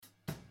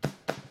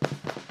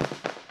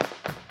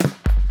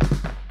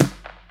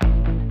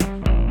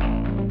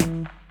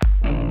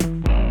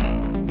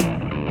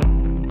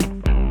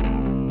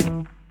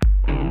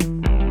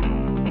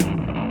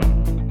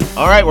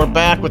right, we're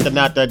back with the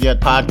Not Dead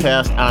Yet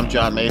podcast. I'm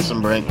John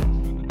Masonbrink.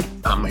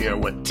 I'm here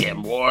with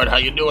Tim Ward. How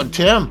you doing,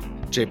 Tim?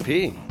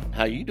 JP,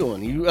 how you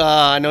doing?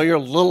 I know you're a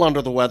little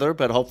under the weather,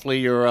 but hopefully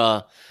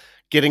you're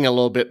getting a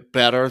little bit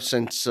better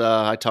since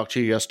I talked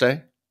to you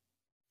yesterday.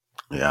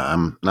 Yeah,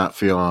 I'm not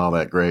feeling all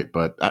that great,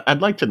 but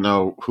I'd like to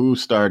know who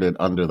started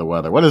under the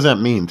weather. What does that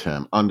mean,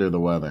 Tim? Under the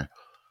weather.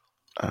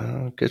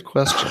 Good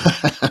question.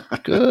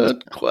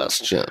 Good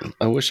question.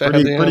 I wish I had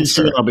the answer. Pretty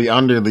soon I'll be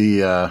under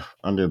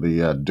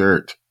the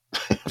dirt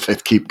if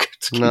it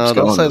keeps no, going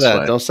don't say this that.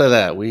 way. Don't say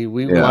that. We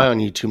rely on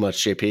you too much,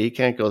 JP. You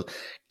can't go.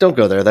 Don't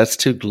go there. That's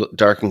too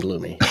dark and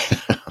gloomy.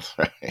 That's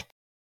right.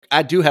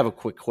 I do have a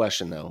quick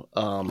question though.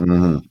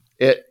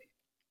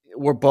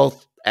 We're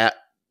both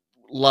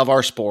love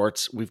our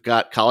sports. We've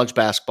got college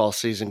basketball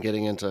season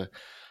getting into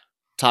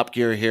top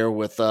gear here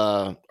with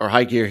or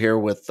high gear here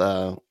with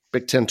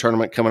Big Ten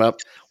tournament coming up.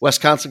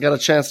 Wisconsin got a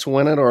chance to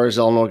win it, or is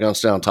Illinois going to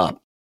stay on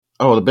top?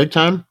 Oh, the Big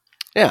Time?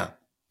 Yeah.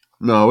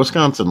 No,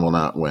 Wisconsin will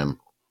not win.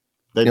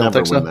 They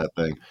never win that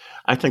thing.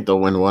 I think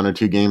they'll win one or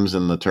two games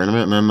in the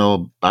tournament, and then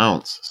they'll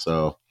bounce.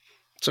 So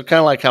kind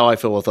of like how I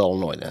feel with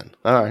Illinois then.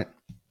 All right.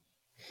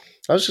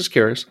 I was just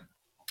curious.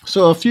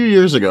 So a few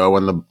years ago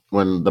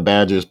when the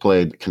Badgers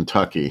played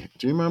Kentucky,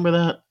 do you remember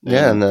that?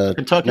 Yeah, and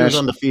Kentucky was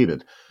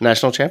undefeated.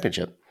 National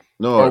championship.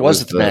 No, or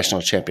was it the national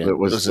champion? It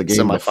was the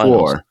game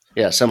before.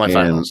 Yeah,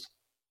 semifinals.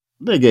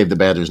 And they gave the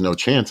Badgers no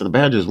chance, and the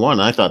Badgers won.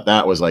 I thought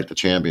that was like the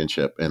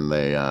championship, and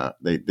they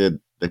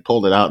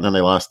pulled it out, and then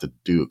they lost to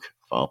Duke,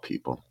 of all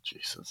people.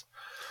 Jesus.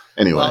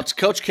 Anyway, well, it's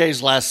Coach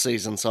K's last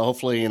season, so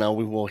hopefully,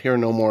 we will hear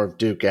no more of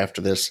Duke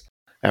after this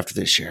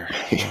year.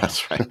 Yeah,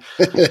 that's right.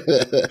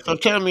 So,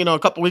 Tim, a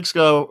couple weeks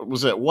ago,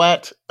 was it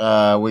wet?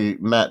 We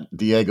met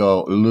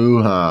Diego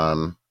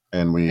Lujan,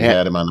 and we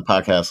had him on the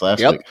podcast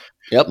last week.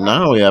 Yep.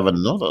 Now we have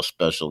another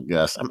special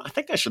guest. I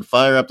think I should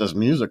fire up this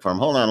music for him.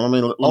 Hold on. Let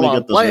me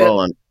get this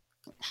rolling.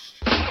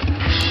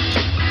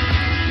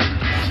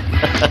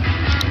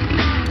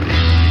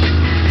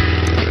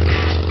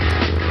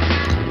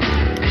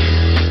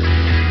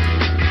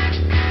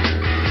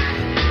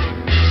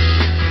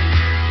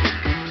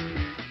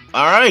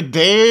 All right,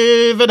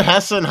 David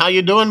Hesson. How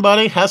you doing,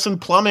 buddy? Hesson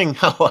Plumbing.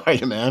 How are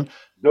you, man?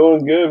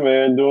 Doing good,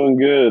 man. Doing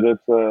good. That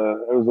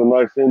was a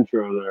nice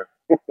intro there.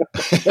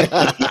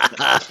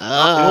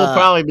 We'll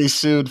probably be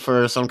sued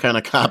for some kind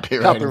of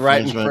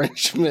copyright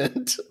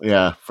infringement.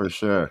 Yeah, for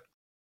sure.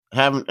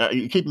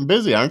 You keeping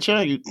busy, aren't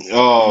you?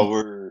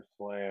 We're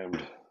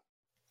slammed.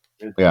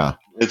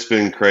 It's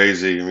been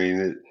crazy. I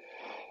mean,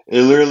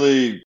 it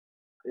literally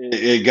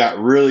it got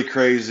really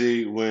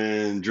crazy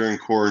during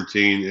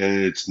quarantine,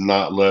 and it's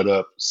not let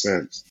up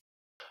since.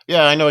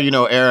 Yeah, I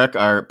know. Eric,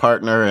 our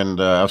partner, and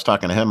I was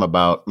talking to him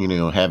about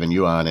having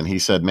you on, and he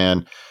said,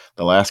 "Man,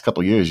 the last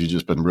couple of years, you've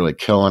just been really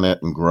killing it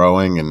and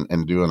growing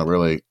and doing a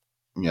really,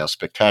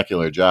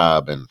 spectacular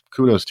job. And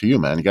kudos to you,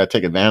 man. You got to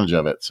take advantage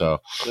of it." So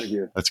thank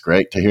you. That's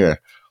great to hear.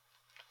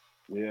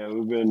 Yeah,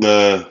 we've been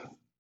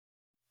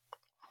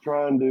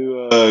trying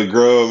to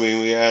grow. I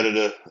mean, we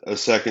added a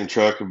second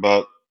truck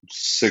about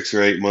 6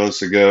 or 8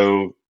 months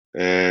ago,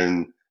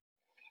 and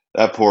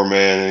that poor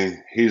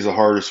man, he's the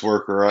hardest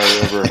worker I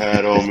ever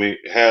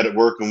had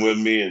working with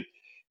me, and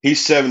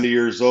he's 70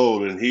 years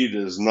old, and he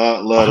does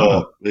not let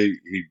up.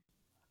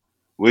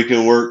 We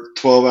can work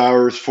 12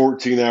 hours,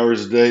 14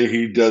 hours a day.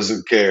 He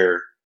doesn't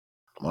care.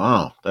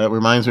 Wow. That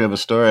reminds me of a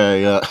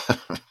story.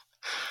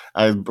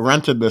 I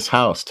rented this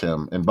house,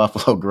 Tim, in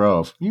Buffalo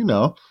Grove.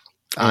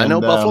 I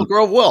know Buffalo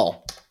Grove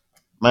well.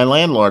 My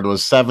landlord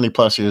was 70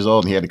 plus years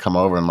old, and he had to come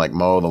over and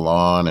mow the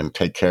lawn and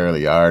take care of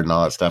the yard and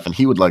all that stuff. And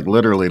he would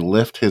literally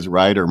lift his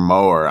rider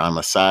mower on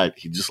the side.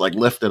 He just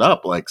lift it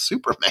up like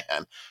Superman.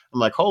 I'm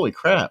like, holy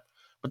crap.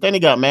 But then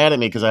he got mad at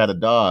me because I had a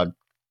dog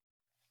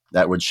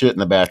that would shit in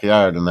the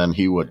backyard, and then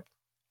he would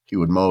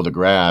mow the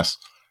grass,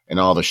 and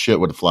all the shit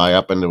would fly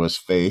up into his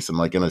face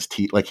and in his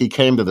teeth. He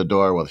came to the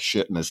door with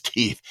shit in his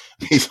teeth.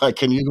 He's like,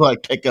 "Can you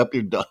pick up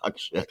your dog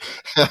shit?"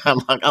 I'm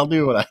like, "I'll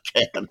do what I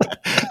can."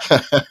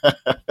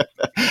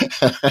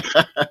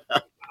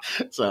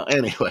 So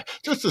anyway,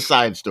 just a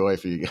side story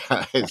for you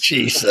guys.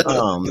 Jesus.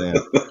 Oh man.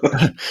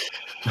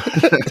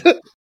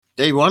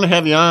 Dave, want to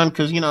have you on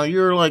because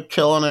you're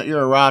killing it.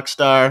 You're a rock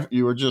star.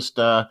 You were just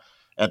at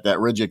that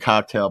Rigid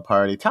cocktail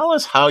party. Tell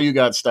us how you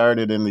got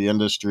started in the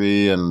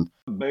industry. And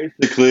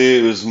basically,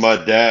 it was my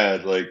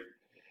dad.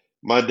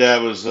 My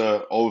dad was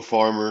an old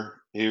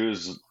farmer. He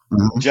was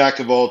jack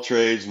of all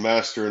trades,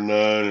 master of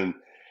none. And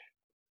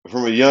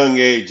from a young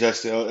age,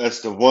 that's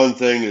the one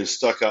thing that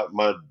stuck out.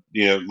 My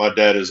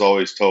dad has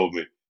always told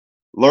me,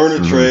 learn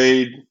a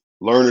trade,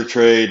 learn a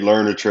trade,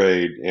 learn a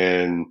trade.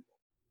 And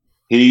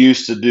he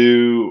used to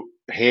do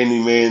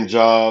handyman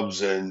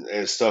jobs and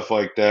stuff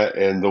like that.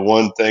 And the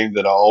one thing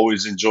that I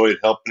always enjoyed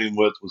helping him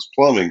with was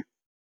plumbing.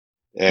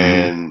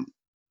 And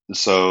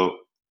so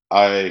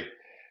I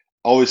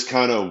always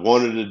kind of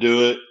wanted to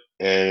do it.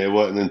 And it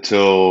wasn't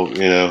until,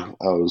 I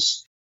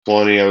was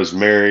 20, I was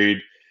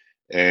married.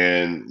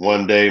 And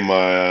one day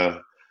my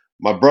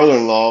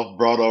brother-in-law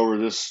brought over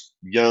this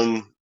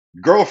young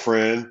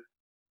girlfriend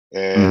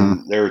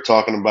and they were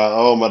talking about,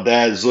 oh, my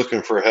dad's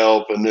looking for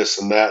help and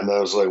this and that. And I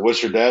was like,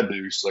 what's your dad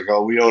do? He's like,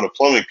 oh, we own a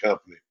plumbing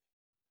company.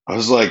 I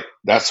was like,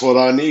 that's what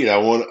I need. I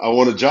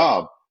want a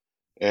job.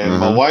 And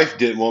my wife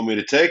didn't want me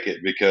to take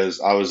it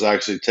because I was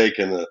actually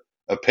taking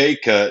a pay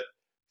cut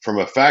from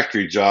a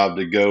factory job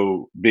to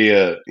go be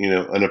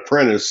an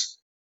apprentice.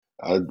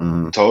 I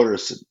told her, I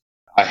said,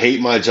 I hate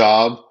my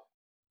job.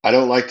 I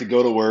don't like to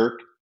go to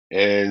work.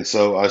 And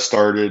so I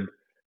started,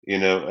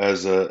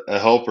 as a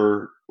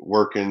helper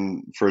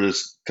working for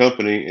this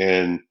company,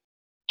 and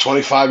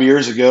 25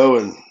 years ago,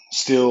 and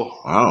still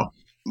Wow.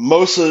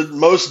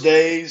 most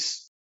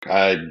days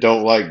I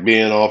don't like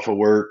being off of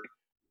work.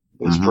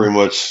 It's pretty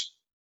much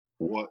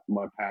what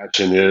my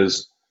passion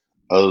is,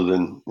 other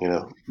than,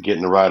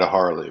 getting to ride a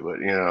Harley. But,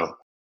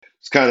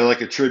 it's kind of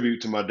like a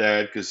tribute to my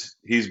dad because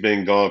he's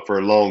been gone for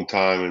a long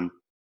time, and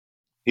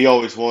he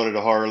always wanted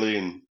a Harley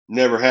and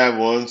never had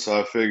one. So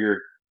I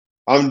figure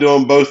I'm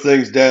doing both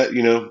things dad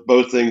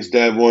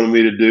wanted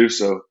me to do.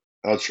 So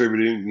I'll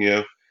tribute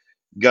him,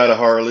 got a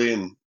Harley,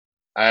 and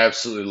I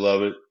absolutely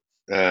love it.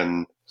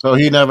 And So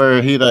he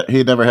never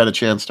had a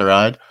chance to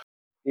ride.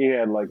 he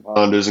had like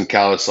Hondas and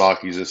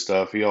Kawasaki's and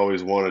stuff. He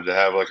always wanted to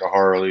have like a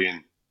Harley,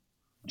 and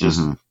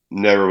just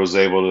never was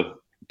able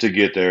to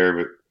get there.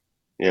 But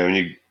when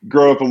you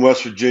grow up in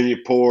West Virginia,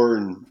 poor,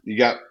 and you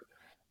got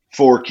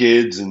 4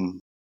 kids, and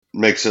it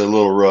makes it a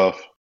little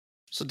rough.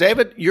 So,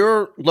 David,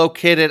 you're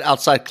located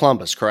outside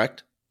Columbus,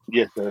 correct?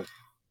 Yes, sir.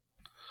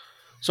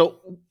 So,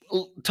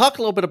 talk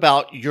a little bit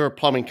about your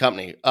plumbing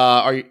company.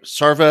 Are you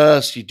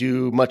service? You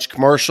do much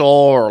commercial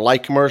or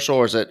light commercial,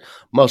 or is it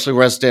mostly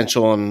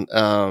residential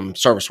and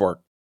service work?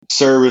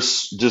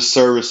 Just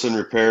service and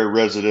repair,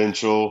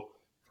 residential.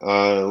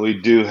 We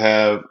do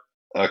have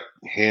a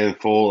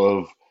handful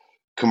of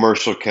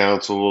commercial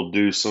accounts. We'll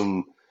do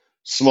some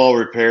small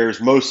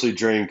repairs, mostly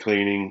drain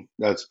cleaning.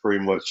 That's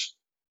pretty much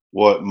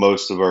what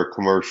most of our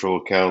commercial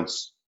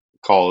accounts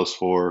call us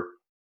for,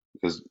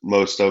 because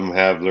most of them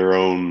have their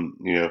own,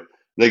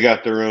 they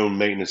got their own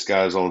maintenance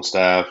guys on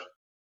staff.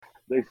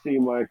 They see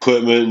my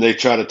equipment and they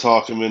try to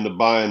talk them into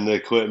buying the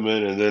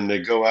equipment, and then they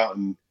go out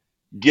and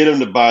get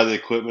them to buy the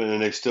equipment,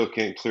 and they still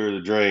can't clear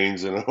the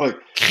drains. And I'm like,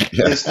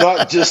 it's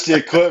not just the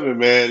equipment,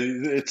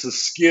 man. It's a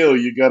skill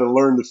you got to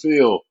learn to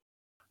feel.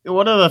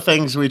 One of the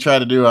things we try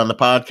to do on the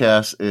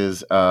podcast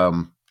is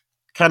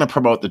kind of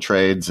promote the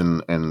trades,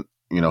 and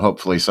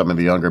hopefully some of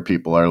the younger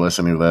people are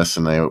listening to this,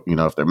 and they,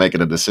 if they're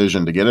making a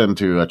decision to get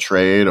into a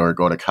trade or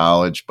go to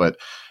college. But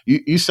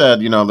you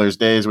said, there's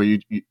days where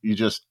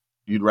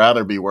you'd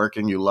rather be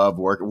working. You love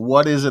work.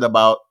 What is it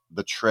about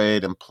the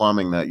trade and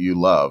plumbing that you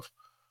love?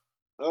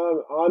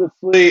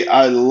 Honestly,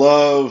 I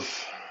love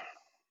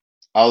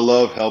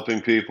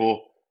helping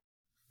people,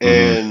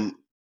 and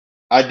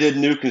I did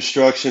new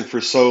construction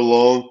for so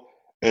long,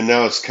 and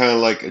now it's kind of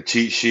like a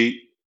cheat sheet,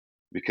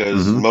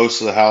 because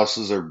most of the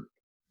houses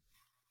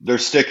they're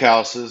stick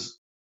houses.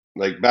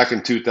 Like back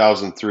in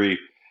 2003,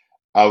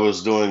 I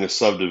was doing a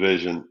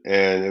subdivision,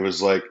 and it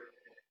was like,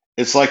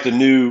 it's like the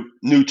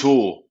new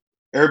tool.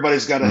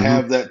 Everybody's got to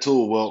have that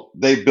tool. Well,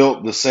 they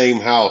built the same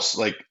house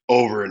like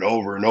over and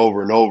over and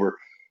over and over.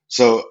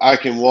 So I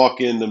can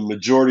walk in the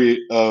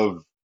majority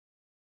of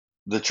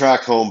the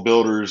track home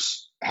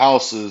builders'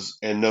 houses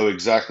and know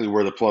exactly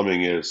where the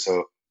plumbing is.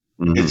 So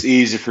it's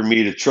easy for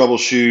me to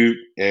troubleshoot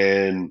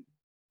and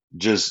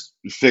just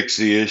fix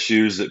the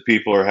issues that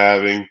people are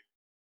having.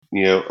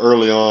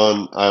 Early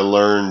on, I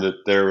learned that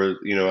there was,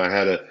 I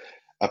had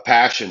a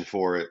passion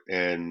for it,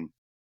 and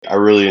I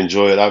really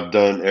enjoy it. I've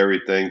done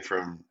everything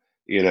from,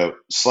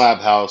 slab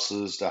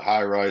houses to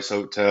high-rise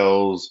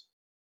hotels,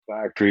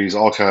 factories,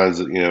 all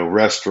kinds of,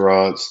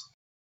 restaurants.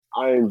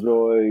 I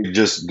enjoy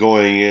just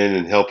going in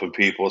and helping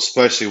people,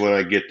 especially when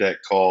I get that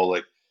call,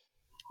 like,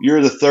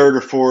 you're the 3rd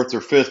or 4th or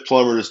 5th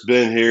plumber that's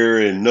been here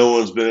and no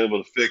one's been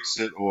able to fix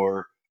it,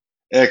 or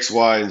X,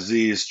 Y, and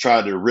Z has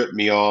tried to rip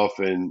me off,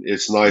 and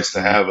it's nice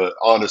to have an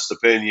honest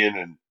opinion.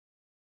 And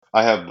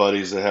I have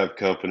buddies that have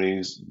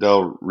companies.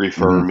 They'll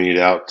refer me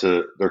out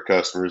to their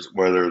customers,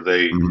 whether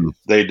they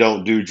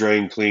don't do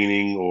drain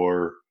cleaning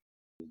or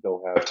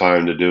don't have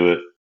time to do it.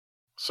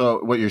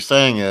 So what you're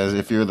saying is,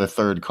 if you're the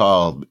 3rd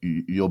call,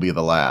 you'll be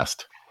the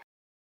last.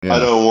 Yeah. I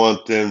don't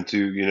want them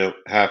to,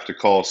 have to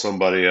call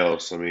somebody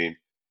else. I mean,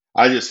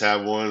 I just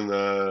had one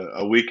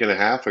a week and a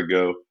half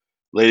ago.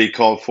 Lady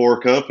called 4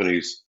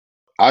 companies.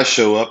 I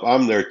show up,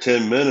 I'm there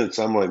 10 minutes.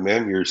 I'm like,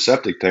 man, your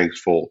septic tank's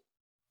full.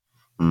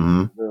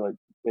 They're like,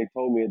 they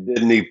told me it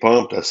didn't need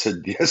pumped. I said,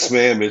 yes,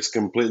 ma'am, it's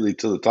completely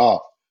to the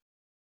top.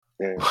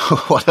 And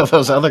what are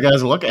those other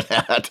guys looking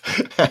at?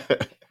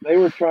 They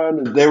were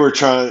trying to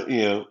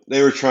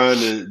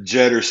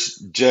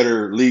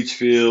jetter leach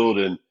field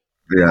and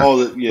all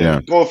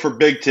that, going for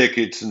big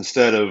tickets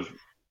instead of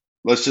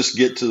let's just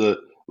get to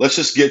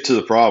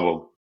the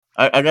problem.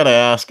 I got to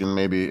ask, and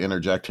maybe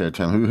interject here,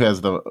 Tim, who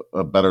has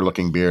a better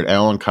looking beard,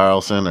 Alan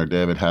Carlson or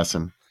David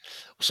Hesson?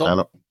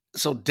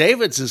 So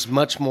David's is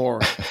much more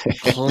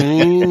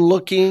clean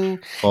looking.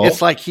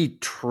 It's like he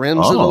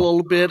trims it a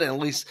little bit and at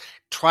least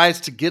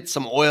tries to get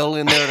some oil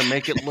in there to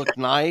make it look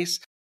nice.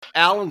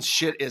 Alan's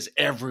shit is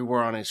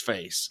everywhere on his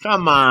face.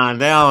 Come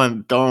on,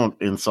 Alan,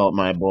 don't insult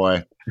my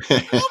boy.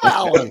 I love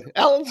Alan.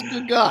 Alan's a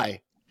good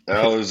guy.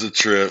 Alan's a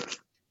trip.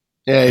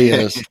 Yeah, he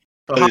is. So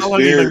how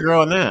long have you been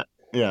growing that?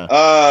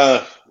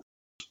 Yeah.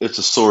 It's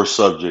a sore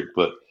subject,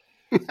 but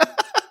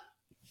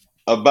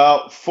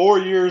about 4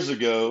 years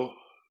ago,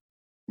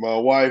 my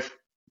wife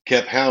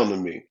kept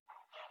hounding me.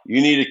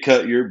 You need to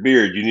cut your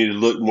beard. You need to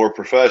look more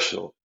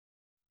professional.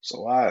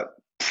 So I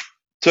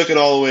took it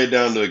all the way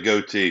down to a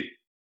goatee.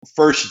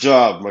 First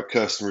job, my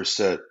customer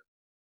said,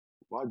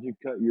 "Why'd you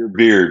cut your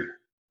beard?"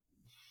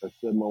 I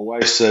said, "My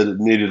wife said it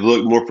needed to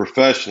look more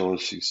professional." And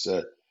she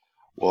said,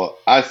 "Well,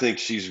 I think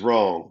she's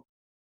wrong.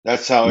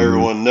 That's how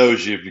everyone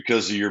knows you,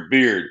 because of your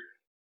beard."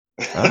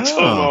 I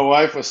told my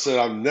wife, I said,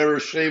 "I'm never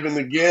shaving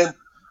again.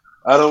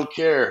 I don't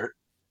care."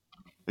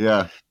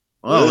 Yeah.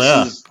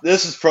 Well,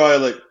 this is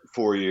probably like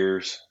 4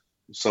 years,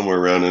 somewhere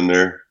around in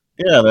there.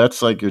 Yeah,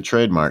 that's like your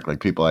trademark. Like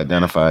people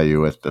identify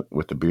you with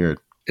the beard.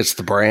 It's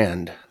the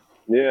brand.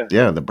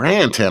 Yeah, the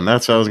brand, Tim.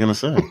 That's what I was gonna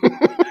say.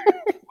 My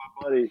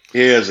buddy,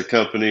 he has a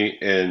company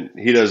and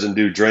he doesn't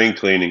do drain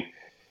cleaning,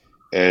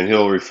 and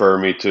he'll refer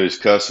me to his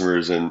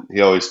customers, and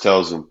he always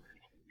tells them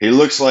he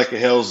looks like a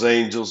Hell's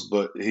Angels,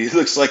 but he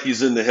looks like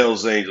he's in the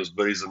Hell's Angels,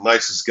 but he's the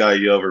nicest guy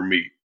you ever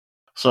meet.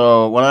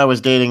 So when I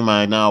was dating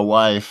my now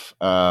wife,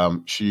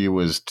 she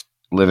was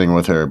living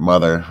with her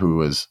mother, who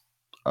was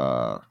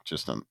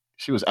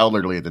she was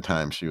elderly at the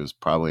time. She was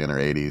probably in her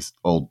 80s,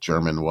 old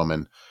German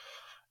woman.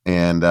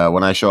 And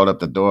when I showed up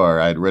the door,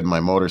 I'd ridden my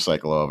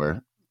motorcycle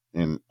over,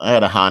 and I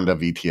had a Honda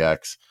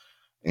VTX.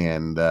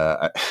 And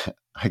I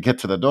get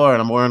to the door,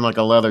 and I'm wearing like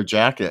a leather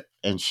jacket,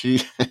 and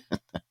she, I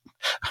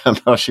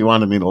don't know, she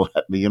wanted me to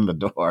let me in the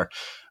door.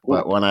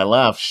 But when I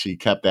left, she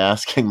kept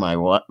asking my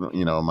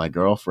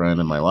girlfriend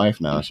and my wife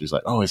now. She's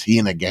like, "Oh, is he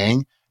in a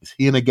gang? Is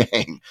he in a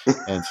gang?"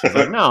 And she's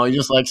like, "No, he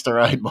just likes to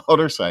ride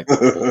motorcycles."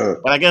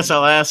 But I guess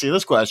I'll ask you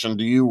this question: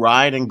 do you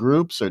ride in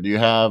groups, or do you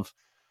have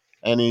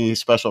any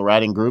special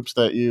riding groups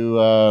that you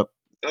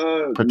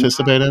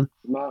participate in?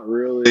 Not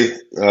really.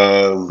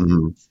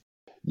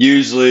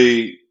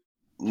 Usually,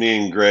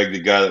 me and Greg, the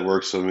guy that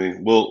works with me,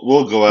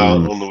 we'll go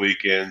out on the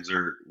weekends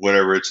or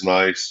whenever it's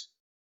nice.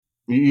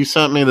 You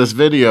sent me this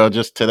video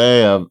just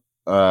today of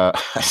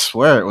I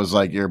swear it was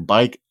like your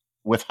bike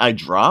with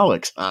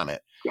hydraulics on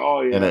it.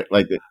 Oh yeah, and it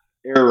like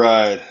air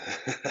ride.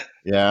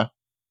 Yeah,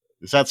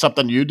 is that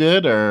something you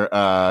did, or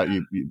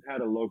you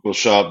had a local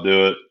shop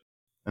do it?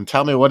 And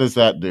tell me, what does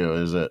that do?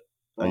 Is it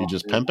are you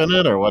just pimping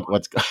it, or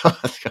what's going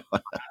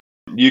on?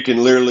 You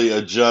can literally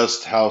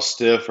adjust how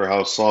stiff or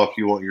how soft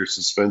you want your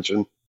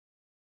suspension.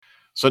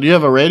 So do you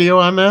have a radio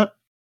on that?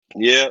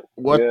 Yeah.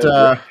 What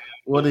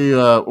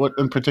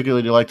in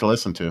particular do you like to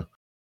listen to?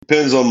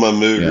 Depends on my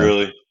mood,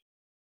 really.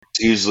 It's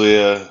usually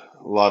a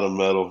lot of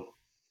metal,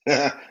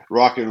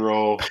 rock and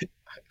roll.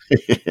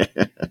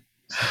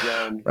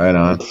 Right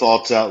on.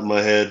 Thoughts out in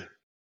my head.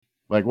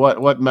 Like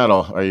what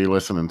metal are you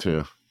listening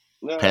to?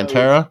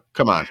 Pantera?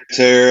 Come on.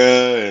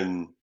 Pantera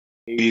and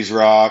 80s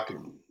rock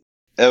and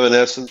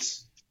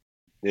Evanescence.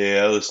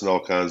 Yeah, I listen to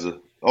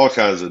all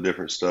kinds of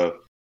different stuff.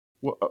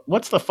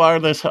 What's the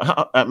farthest?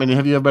 I mean,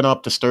 have you ever been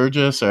up to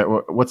Sturgis,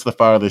 or what's the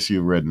farthest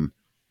you've ridden?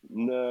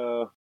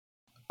 No,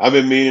 I've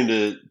been meaning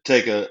to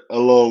take a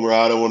long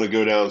ride. I want to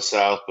go down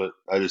south, but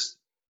I just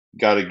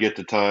got to get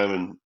the time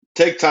and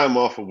take time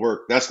off of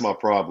work. That's my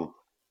problem.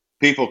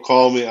 People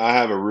call me. I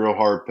have a real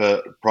hard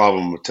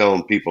problem with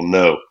telling people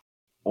no.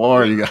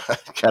 Or you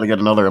got to get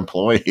another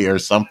employee or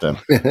something.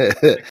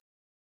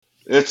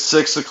 It's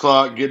 6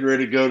 o'clock, getting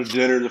ready to go to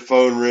dinner. The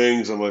phone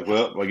rings. I'm like,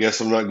 well, I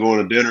guess I'm not going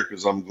to dinner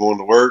because I'm going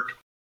to work.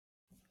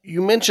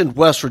 You mentioned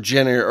West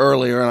Virginia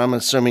earlier, and I'm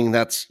assuming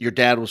that's your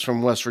dad was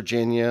from West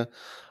Virginia.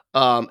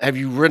 Have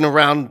you ridden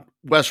around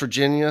West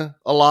Virginia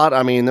a lot?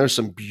 I mean, there's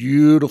some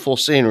beautiful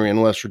scenery in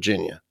West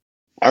Virginia.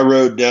 I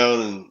rode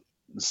down and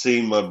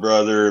seen my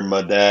brother and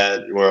my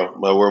dad,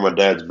 where my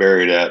dad's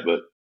buried at,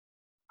 but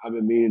I've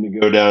been meaning to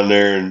go down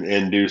there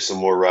and do some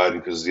more riding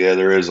because,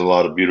 there is a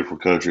lot of beautiful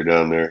country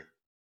down there.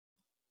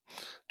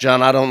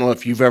 John, I don't know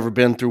if you've ever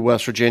been through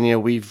West Virginia.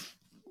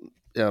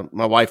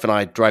 My wife and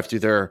I drive through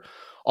there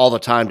all the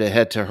time to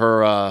head to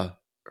her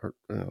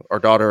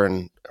daughter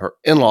and her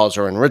in-laws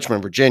are in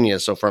Richmond,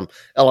 Virginia. So from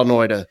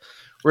Illinois to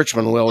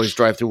Richmond, we always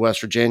drive through West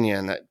Virginia.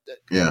 And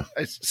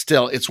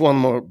it's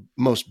one of the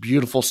most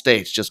beautiful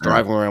states just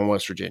driving around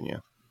West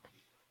Virginia.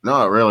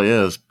 No, it really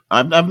is.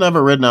 I've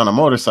never ridden on a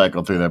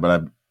motorcycle through there, but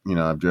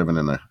I've driven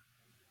in a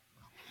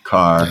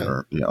car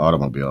or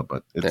automobile,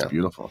 but it's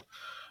beautiful.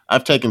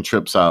 I've taken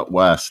trips out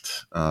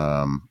west,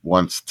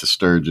 once to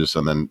Sturgis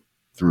and then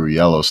through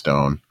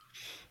Yellowstone.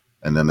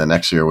 And then the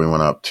next year we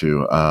went up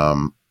to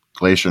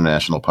Glacier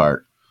National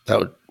Park.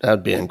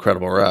 That'd be an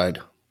incredible ride.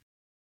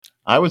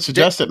 I would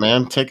suggest it,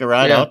 man. Take a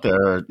ride out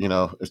there.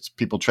 It's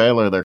people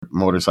trailer their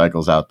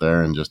motorcycles out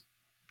there and just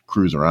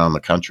cruise around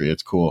the country.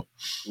 It's cool.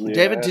 Yeah.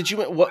 David,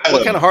 what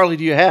kind of Harley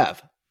do you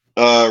have?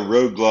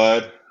 Road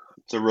Glide.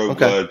 It's a Road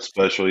Glide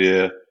special,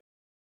 yeah.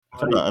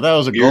 That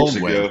was a gold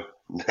wing.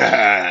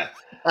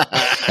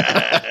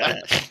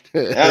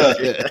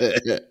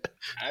 I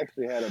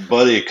actually had a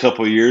buddy a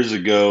couple years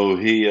ago.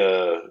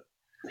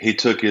 He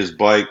took his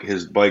bike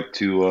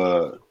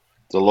to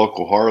the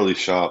local Harley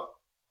shop,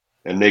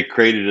 and they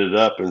crated it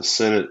up and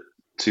sent it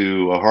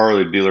to a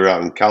Harley dealer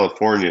out in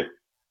California.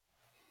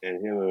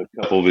 And him and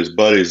a couple of his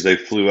buddies, they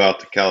flew out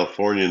to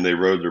California and they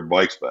rode their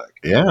bikes back.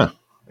 Yeah.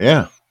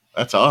 Yeah.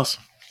 That's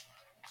awesome.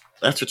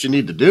 That's what you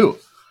need to do.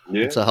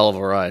 Yeah, It's a hell of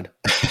a ride.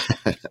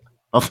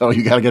 Although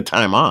you got to get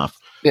time off.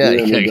 Yeah,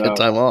 Yeah, you gotta no get doubt.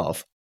 time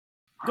off.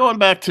 Going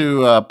back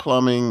to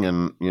plumbing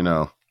and,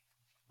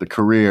 the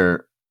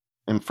career,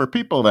 and for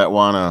people that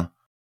want to,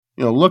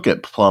 look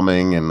at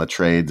plumbing and the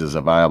trades as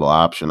a viable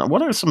option,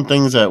 what are some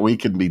things that we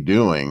could be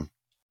doing,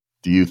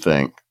 do you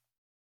think,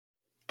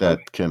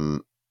 that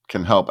can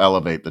help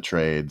elevate the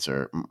trades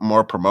or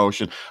more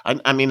promotion?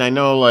 I mean, I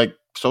know like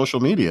social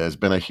media has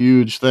been a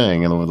huge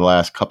thing, and over the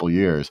last couple of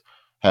years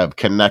have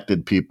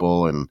connected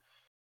people. And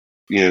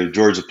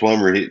George the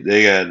plumber, he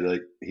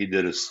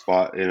did a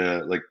spot in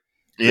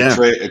yeah,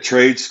 a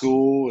trade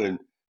school, and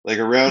like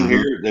around Mhm.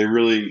 here,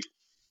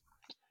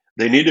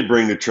 they need to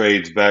bring the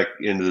trades back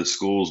into the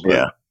schools. But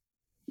yeah,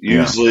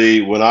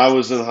 usually, when I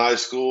was in high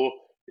school,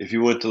 if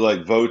you went to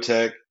like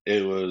Votech,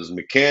 it was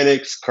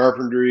mechanics,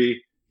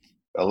 carpentry,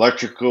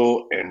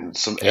 electrical, and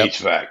some Yep.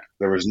 HVAC.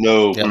 There was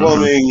no Yep.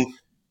 plumbing.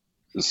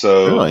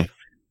 So really,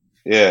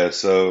 yeah,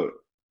 so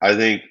I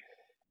think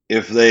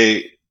if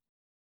they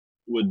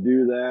would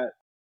do that,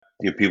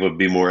 people would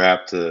be more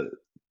apt to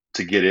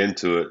get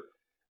into it,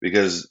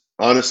 because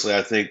honestly,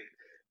 I think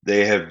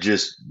they have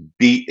just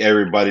beat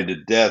everybody to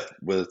death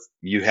with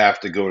you have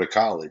to go to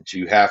college.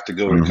 You have to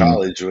go to hmm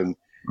college when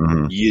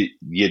hmm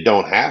you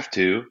don't have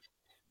to.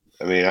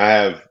 I mean, I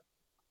have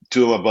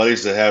two of my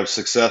buddies that have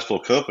successful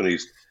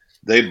companies.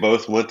 They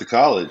both went to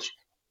college.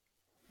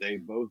 They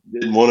both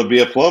didn't want to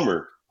be a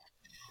plumber.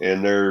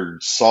 And their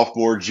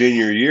sophomore,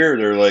 junior year,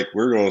 they're like,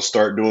 we're going to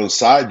start doing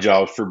side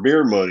jobs for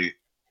beer money.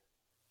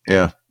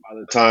 yeah. By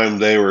the time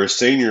they were a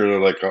senior, they're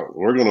like, oh,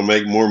 we're going to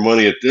make more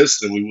money at this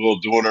than we will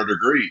doing our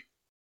degree.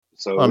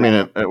 So I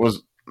mean, it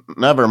was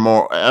never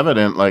more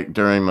evident like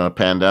during the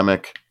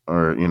pandemic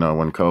or,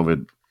 when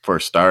COVID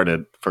first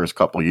started, first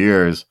couple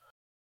years,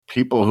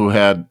 people who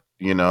had,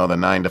 the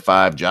 9 to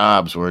 5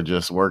 jobs were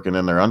just working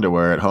in their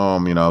underwear at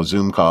home,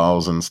 Zoom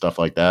calls and stuff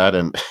like that.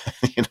 And,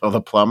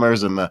 the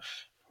plumbers and the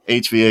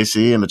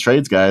HVAC and the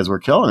trades guys were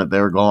killing it.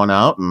 They were going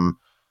out and,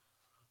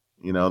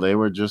 they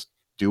were just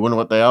doing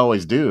what they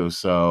always do.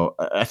 So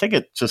I think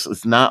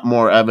it's not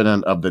more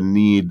evident of the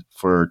need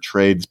for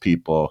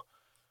tradespeople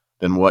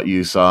than what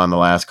you saw in the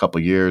last couple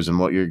of years and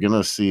what you're going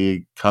to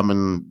see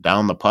coming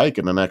down the pike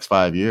in the next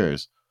 5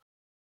 years.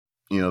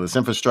 This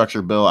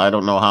infrastructure bill, I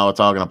don't know how it's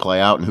all going to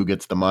play out and who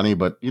gets the money,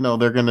 but,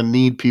 they're going to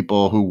need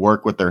people who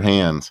work with their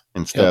hands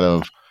instead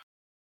of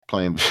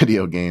playing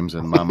video games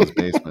in mama's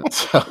basement.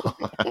 So,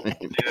 I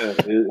mean, yeah,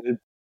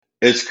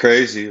 it's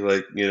crazy.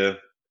 Like,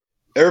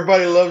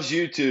 everybody loves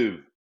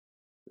YouTube.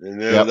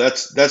 And yep.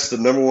 that's the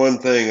number one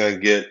thing I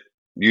get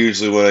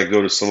usually when I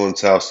go to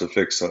someone's house to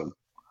fix something.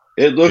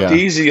 It looked Yeah.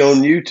 easy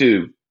on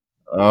YouTube.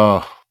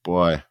 Oh,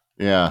 boy.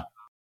 Yeah.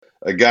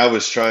 A guy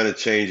was trying to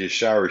change his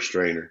shower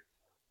strainer.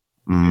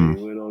 And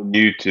he went on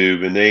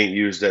YouTube, and they ain't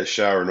used that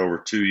shower in over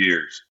 2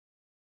 years.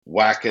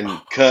 Whacking,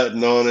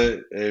 cutting on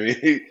it. I mean,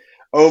 he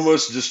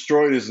almost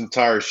destroyed his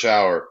entire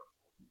shower.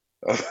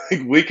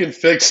 We can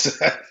fix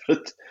that,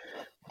 but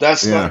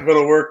that's not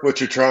going to work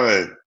what you're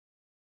trying.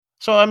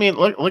 So, I mean,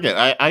 look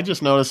at, I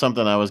just noticed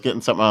something. I was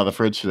getting something out of the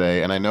fridge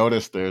today, and I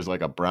noticed there's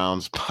like a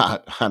brown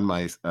spot on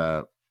my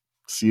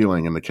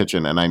ceiling in the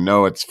kitchen, and I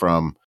know it's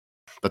from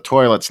the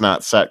toilet's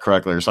not set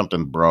correctly or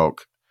something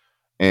broke.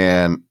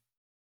 And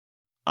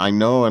I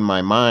know in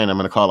my mind I'm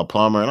going to call a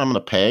plumber and I'm going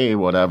to pay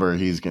whatever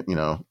he's,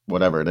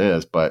 whatever it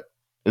is. But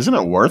isn't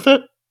it worth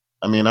it?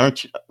 I mean,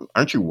 aren't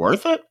you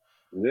worth it?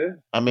 Yeah.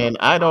 I mean,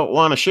 I don't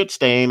want a shit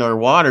stain or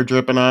water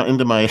dripping out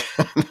into my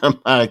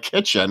my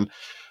kitchen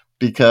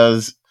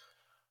because,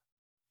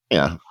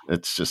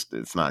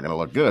 it's not going to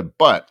look good.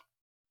 But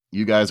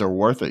you guys are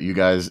worth it. You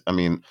guys, I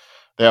mean,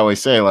 they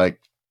always say like,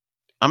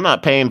 I'm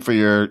not paying for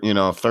your,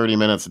 30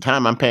 minutes of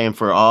time. I'm paying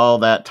for all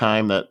that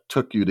time that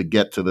took you to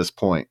get to this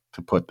point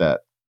to put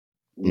that,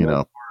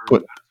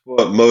 That's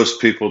what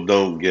most people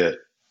don't get.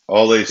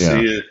 All they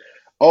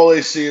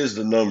see is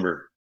the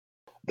number.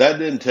 That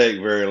didn't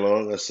take very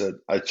long. I said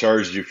I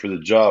charged you for the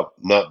job,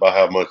 not by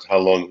how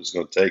long it was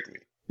going to take me.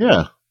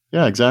 Yeah,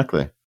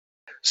 exactly.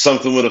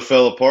 Something would have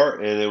fell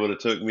apart, and it would have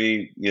took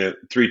me,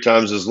 3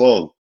 times as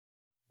long.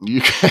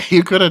 You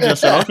could have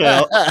just said,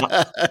 okay,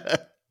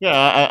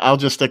 I'll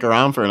just stick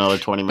around for another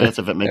 20 minutes.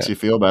 If it makes you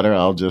feel better,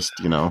 I'll just,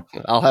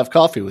 I'll have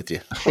coffee with you.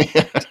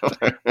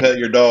 Pet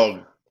your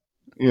dog.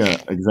 Yeah,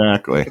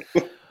 exactly.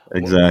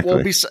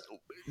 Exactly. Well,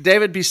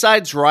 David,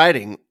 besides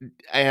riding,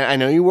 I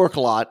know you work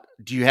a lot.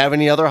 Do you have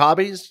any other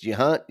hobbies? Do you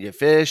hunt? Do you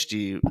fish? Do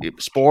you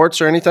sports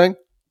or anything?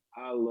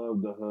 I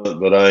love to hunt,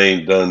 but I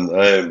haven't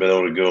been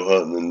able to go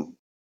hunting.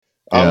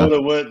 And I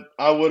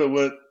would have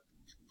went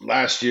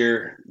last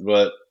year,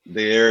 but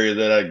the area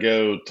that I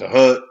go to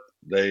hunt,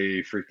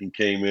 they freaking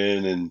came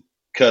in and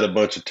cut a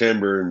bunch of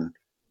timber, and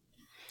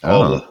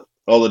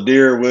all the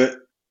deer went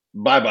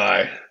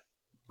bye-bye.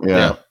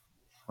 Yeah.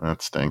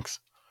 That stinks.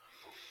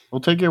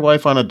 We'll take your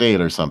wife on a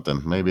date or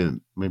something. Maybe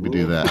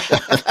do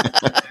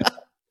that.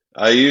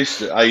 I used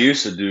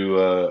to do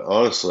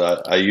honestly.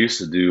 I used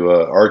to do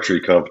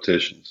archery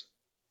competitions.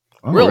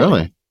 Oh,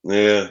 really?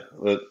 Yeah,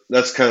 but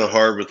that's kind of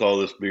hard with all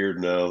this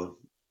beard now.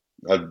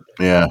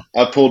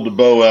 I pulled the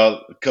bow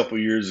out a couple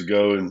years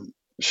ago and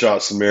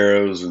shot some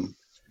arrows, and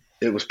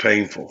it was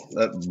painful.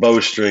 That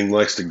bowstring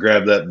likes to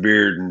grab that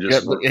beard and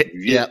just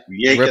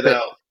yank it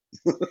out.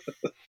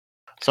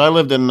 So I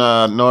lived in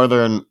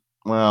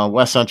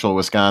west central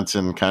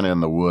Wisconsin, kind of in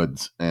the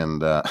woods,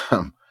 and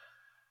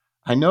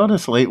I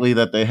noticed lately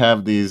that they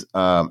have these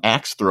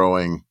axe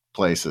throwing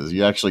places.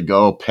 You actually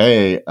go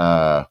pay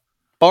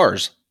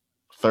bars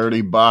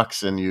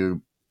 $30 and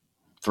you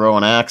throw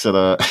an axe at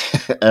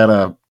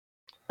a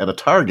at a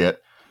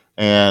target.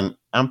 And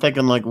I'm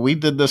thinking, like, we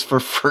did this for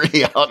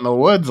free out in the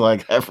woods,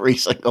 like every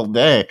single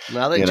day.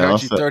 Now they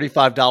charge you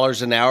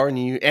 $35 an hour,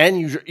 and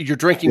you're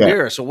drinking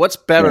beer. So what's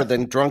better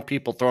than drunk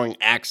people throwing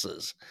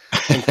axes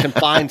in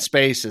confined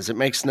spaces? It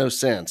makes no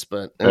sense.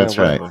 But that's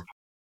right.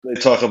 They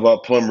talk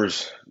about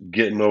plumbers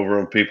getting over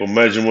on people.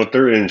 Imagine what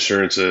their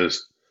insurance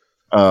is.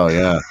 Oh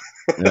yeah,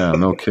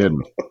 no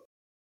kidding.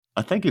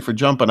 I thank you for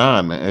jumping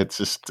on.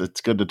 It's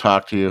good to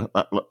talk to you.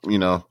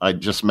 I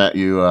just met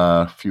you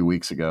a few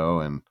weeks ago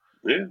and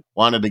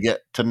wanted to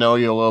get to know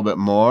you a little bit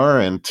more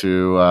and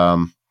to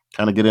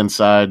kind of get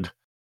inside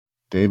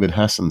David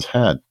Hesson's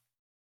head.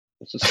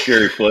 It's a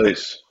scary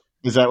place.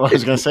 Is that what I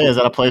was going to say? Is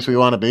that a place we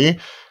want to be?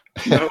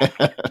 No.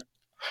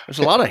 There's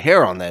a lot of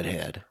hair on that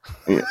head.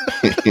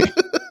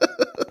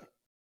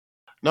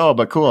 No,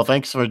 but cool.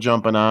 Thanks for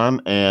jumping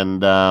on,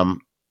 and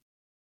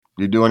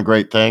you're doing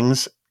great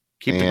things.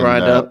 Keep the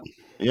grind up.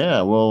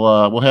 Yeah,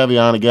 we'll have you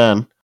on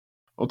again.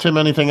 Well, Tim,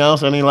 anything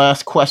else? Any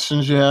last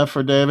questions you have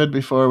for David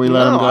before we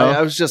let him go?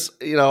 I was just,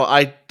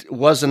 I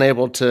wasn't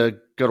able to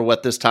go to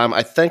Wet this time.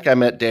 I think I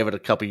met David a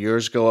couple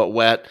years ago at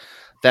Wet.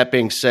 That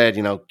being said,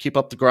 keep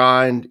up the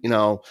grind.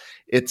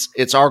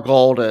 It's our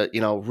goal to,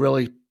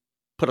 really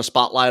put a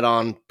spotlight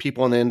on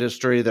people in the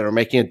industry that are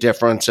making a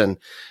difference and,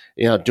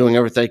 doing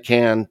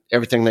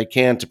everything they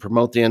can to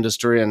promote the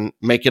industry and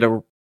make it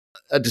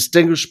a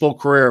distinguishable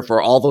career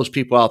for all those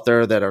people out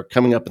there that are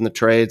coming up in the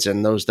trades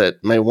and those that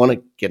may want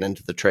to get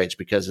into the trades,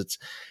 because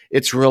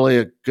it's really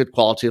a good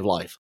quality of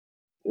life.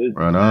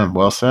 Right on.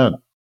 Well said.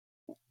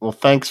 Well,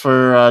 thanks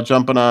for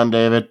jumping on,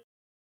 David.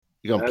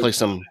 You gonna play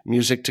some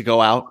music to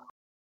go out?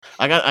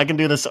 I can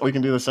do this. We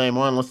can do the same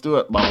one. Let's do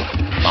it.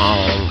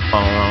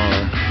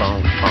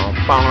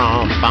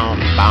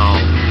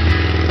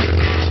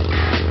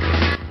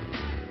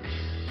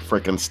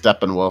 Freaking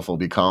Steppenwolf will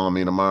be calling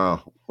me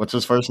tomorrow. What's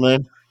his first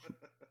name?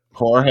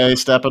 Jorge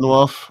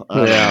Steppenwolf.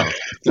 Yeah.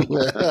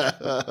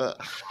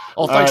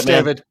 Oh, thanks,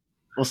 David.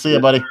 We'll see you,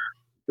 buddy.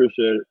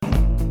 Appreciate it.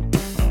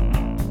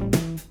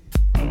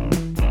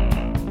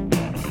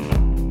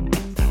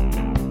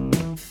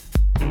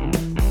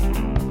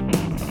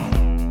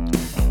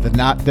 The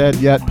Not Dead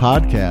Yet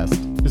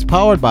podcast is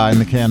powered by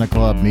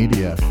Mechanical Hub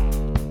Media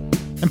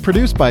and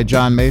produced by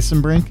John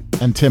Masonbrink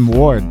and Tim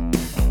Ward.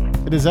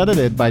 It is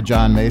edited by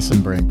John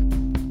Masonbrink.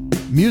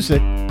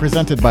 Music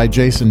presented by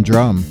Jason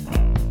Drum.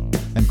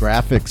 And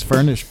graphics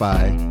furnished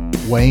by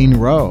Wayne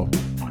Rowe.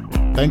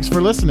 Thanks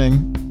for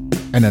listening,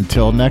 and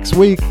until next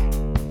week.